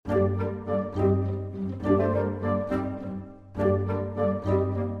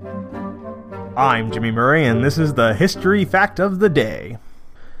I'm Jimmy Murray, and this is the History Fact of the Day.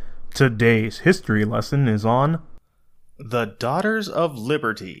 Today's history lesson is on the Daughters of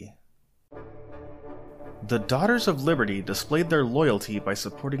Liberty. The Daughters of Liberty displayed their loyalty by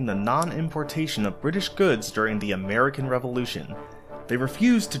supporting the non-importation of British goods during the American Revolution. They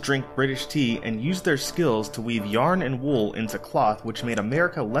refused to drink British tea and used their skills to weave yarn and wool into cloth, which made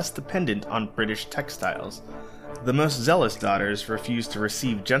America less dependent on British textiles. The most zealous daughters refused to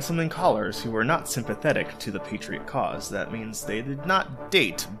receive gentlemen callers who were not sympathetic to the Patriot cause. That means they did not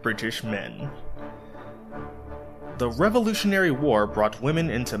date British men. The Revolutionary War brought women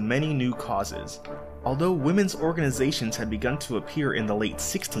into many new causes. Although women's organizations had begun to appear in the late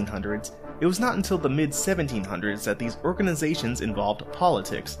 1600s, it was not until the mid-1700s that these organizations involved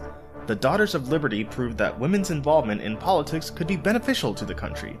politics. The Daughters of Liberty proved that women's involvement in politics could be beneficial to the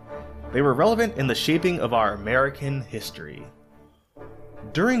country. They were relevant in the shaping of our American history.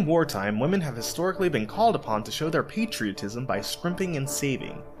 During wartime, women have historically been called upon to show their patriotism by scrimping and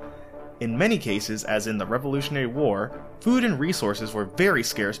saving. In many cases, as in the Revolutionary War, food and resources were very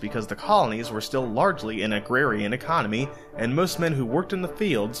scarce because the colonies were still largely an agrarian economy, and most men who worked in the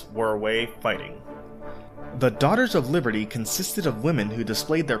fields were away fighting. The Daughters of Liberty consisted of women who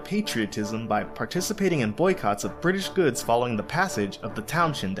displayed their patriotism by participating in boycotts of British goods following the passage of the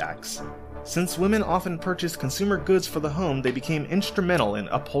Townshend Acts. Since women often purchased consumer goods for the home, they became instrumental in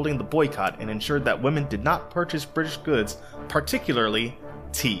upholding the boycott and ensured that women did not purchase British goods, particularly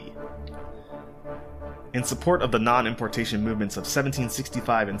tea. In support of the non-importation movements of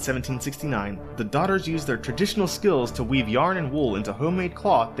 1765 and 1769, the daughters used their traditional skills to weave yarn and wool into homemade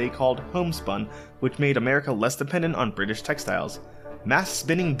cloth they called homespun, which made America less dependent on British textiles. Mass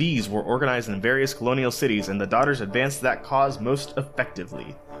spinning bees were organized in various colonial cities, and the daughters advanced that cause most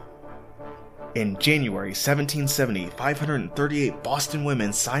effectively. In January 1770, 538 Boston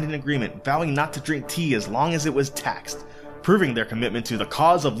women signed an agreement vowing not to drink tea as long as it was taxed. Proving their commitment to the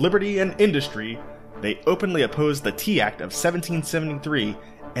cause of liberty and industry, they openly opposed the Tea Act of 1773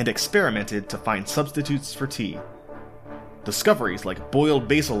 and experimented to find substitutes for tea. Discoveries like boiled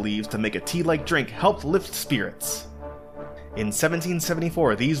basil leaves to make a tea-like drink helped lift spirits. In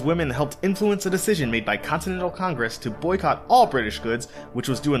 1774, these women helped influence a decision made by Continental Congress to boycott all British goods, which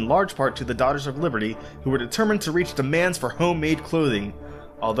was due in large part to the Daughters of Liberty, who were determined to reach demands for homemade clothing.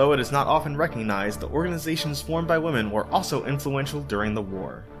 Although it is not often recognized, the organizations formed by women were also influential during the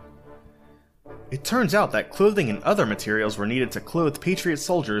war. It turns out that clothing and other materials were needed to clothe Patriot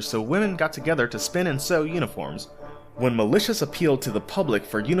soldiers, so women got together to spin and sew uniforms. When militias appealed to the public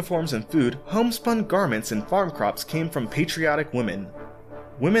for uniforms and food, homespun garments and farm crops came from patriotic women.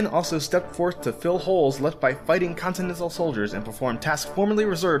 Women also stepped forth to fill holes left by fighting Continental soldiers and perform tasks formerly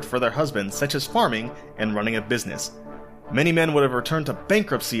reserved for their husbands, such as farming and running a business. Many men would have returned to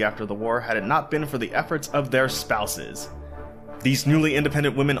bankruptcy after the war had it not been for the efforts of their spouses. These newly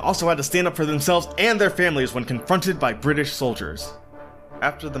independent women also had to stand up for themselves and their families when confronted by British soldiers.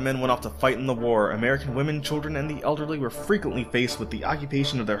 After the men went off to fight in the war, American women, children, and the elderly were frequently faced with the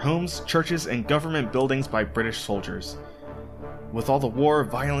occupation of their homes, churches, and government buildings by British soldiers. With all the war,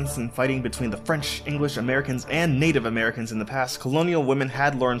 violence, and fighting between the French, English, Americans, and Native Americans in the past, colonial women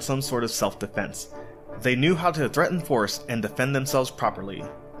had learned some sort of self-defense. They knew how to threaten force and defend themselves properly.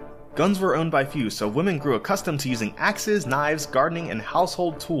 Guns were owned by few, so women grew accustomed to using axes, knives, gardening, and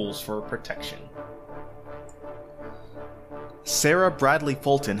household tools for protection. Sarah Bradley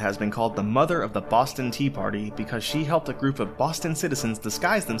Fulton has been called the mother of the Boston Tea Party because she helped a group of Boston citizens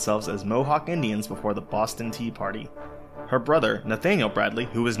disguise themselves as Mohawk Indians before the Boston Tea Party. Her brother, Nathaniel Bradley,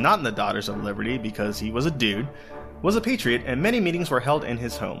 who was not in the Daughters of Liberty because he was a dude, was a patriot, and many meetings were held in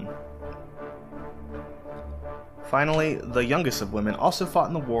his home. Finally, the youngest of women also fought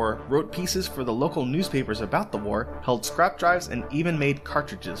in the war, wrote pieces for the local newspapers about the war, held scrap drives, and even made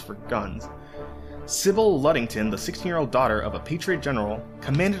cartridges for guns. Sybil Ludington, the 16-year-old daughter of a Patriot general,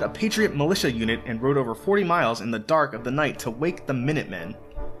 commanded a Patriot militia unit and rode over 40 miles in the dark of the night to wake the Minutemen.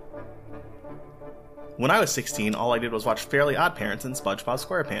 When I was 16, all I did was watch Fairly Odd Parents and SpongeBob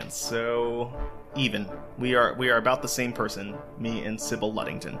SquarePants, so even. We are about the same person, me and Sybil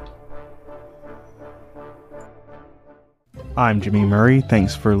Ludington. I'm Jimmy Murray.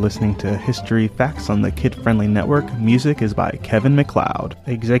 Thanks for listening to History Facts on the Kid Friendly Network. Music is by Kevin MacLeod.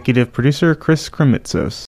 Executive producer Chris Kremitzos.